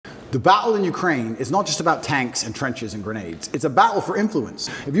The battle in Ukraine is not just about tanks and trenches and grenades. It's a battle for influence.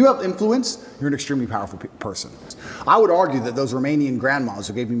 If you have influence, you're an extremely powerful person. I would argue that those Romanian grandmas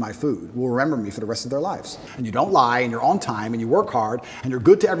who gave me my food will remember me for the rest of their lives. And you don't lie, and you're on time, and you work hard, and you're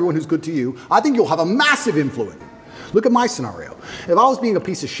good to everyone who's good to you. I think you'll have a massive influence. Look at my scenario. If I was being a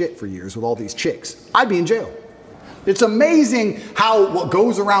piece of shit for years with all these chicks, I'd be in jail. It's amazing how what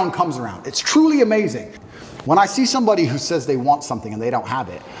goes around comes around. It's truly amazing. When I see somebody who says they want something and they don't have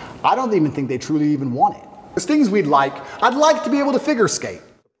it, I don't even think they truly even want it. There's things we'd like. I'd like to be able to figure skate.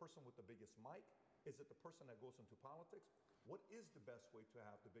 The person with the biggest mic? Is it the person that goes into politics? What is the best way to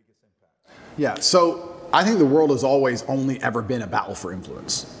have the biggest impact? Yeah, so I think the world has always only ever been a battle for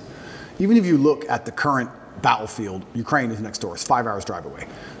influence. Even if you look at the current battlefield, Ukraine is next door. It's 5 hours drive away.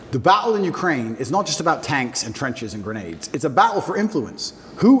 The battle in Ukraine is not just about tanks and trenches and grenades. It's a battle for influence.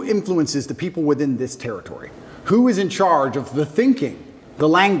 Who influences the people within this territory? Who is in charge of the thinking, the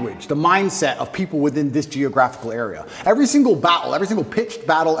language, the mindset of people within this geographical area? Every single battle, every single pitched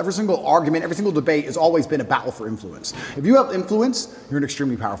battle, every single argument, every single debate has always been a battle for influence. If you have influence, you're an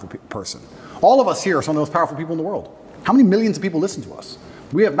extremely powerful person. All of us here are some of the most powerful people in the world. How many millions of people listen to us?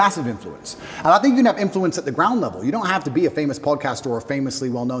 We have massive influence. And I think you can have influence at the ground level. You don't have to be a famous podcaster or famously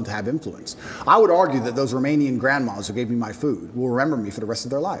well-known to have influence. I would argue that those Romanian grandmas who gave me my food will remember me for the rest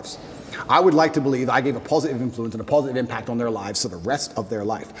of their lives. I would like to believe I gave a positive influence and a positive impact on their lives for the rest of their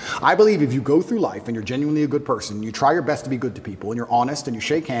life. I believe if you go through life and you're genuinely a good person, you try your best to be good to people, and you're honest, and you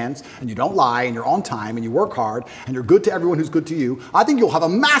shake hands, and you don't lie, and you're on time, and you work hard, and you're good to everyone who's good to you, I think you'll have a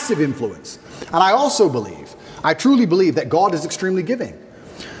massive influence. And I also believe, I truly believe that God is extremely giving.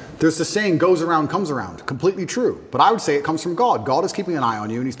 There's the saying, goes around, comes around. Completely true. But I would say it comes from God. God is keeping an eye on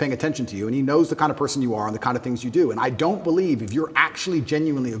you, and he's paying attention to you, and he knows the kind of person you are and the kind of things you do. And I don't believe if you're actually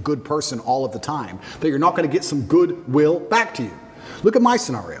genuinely a good person all of the time, that you're not going to get some goodwill back to you. Look at my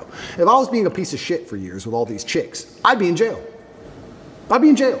scenario. If I was being a piece of shit for years with all these chicks, I'd be in jail. I'd be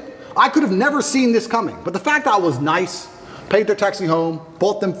in jail. I could have never seen this coming. But the fact that I was nice, paid their taxi home,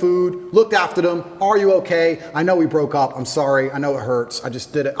 bought them food, looked after them. Are you okay? I know we broke up. I'm sorry. I know it hurts. I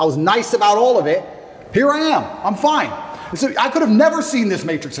just did it. I was nice about all of it. Here I am. I'm fine. So I could have never seen this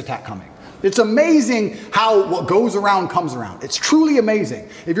Matrix attack coming. It's amazing how what goes around comes around. It's truly amazing.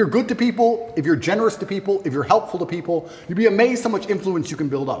 If you're good to people, if you're generous to people, if you're helpful to people, you'd be amazed how much influence you can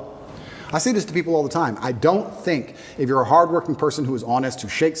build up. I say this to people all the time. I don't think if you're a hardworking person who is honest, who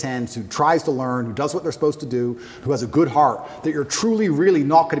shakes hands, who tries to learn, who does what they're supposed to do, who has a good heart, that you're truly, really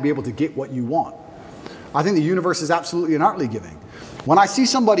not going to be able to get what you want. I think the universe is absolutely and utterly giving. When I see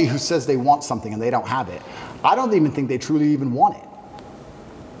somebody who says they want something and they don't have it, I don't even think they truly even want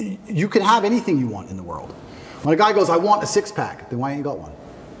it. You can have anything you want in the world. When a guy goes, I want a six-pack, then why ain't you got one?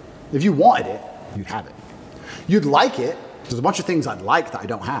 If you wanted it, you'd have it. You'd like it. There's a bunch of things I'd like that I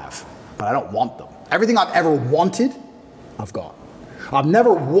don't have. But I don't want them. Everything I've ever wanted, I've got. I've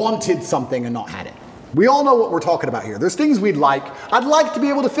never wanted something and not had it. We all know what we're talking about here. There's things we'd like. I'd like to be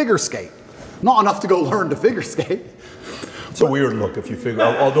able to figure skate. Not enough to go learn to figure skate. It's a weird look if you figure,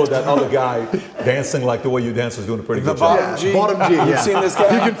 although that other guy dancing like the way you dance is doing a pretty good job. Bottom G. Bottom G, yeah. You've seen this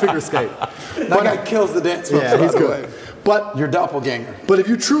guy? He can figure skate. That guy kills the dance moves. Yeah, he's good. But your doppelganger. But if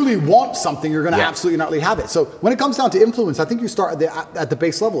you truly want something, you're going to absolutely not have it. So when it comes down to influence, I think you start at the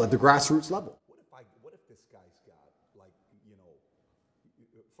base level, at the grassroots level. What if this guy's got, like, you know,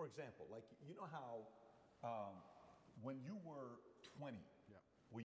 for example, like, you know how when you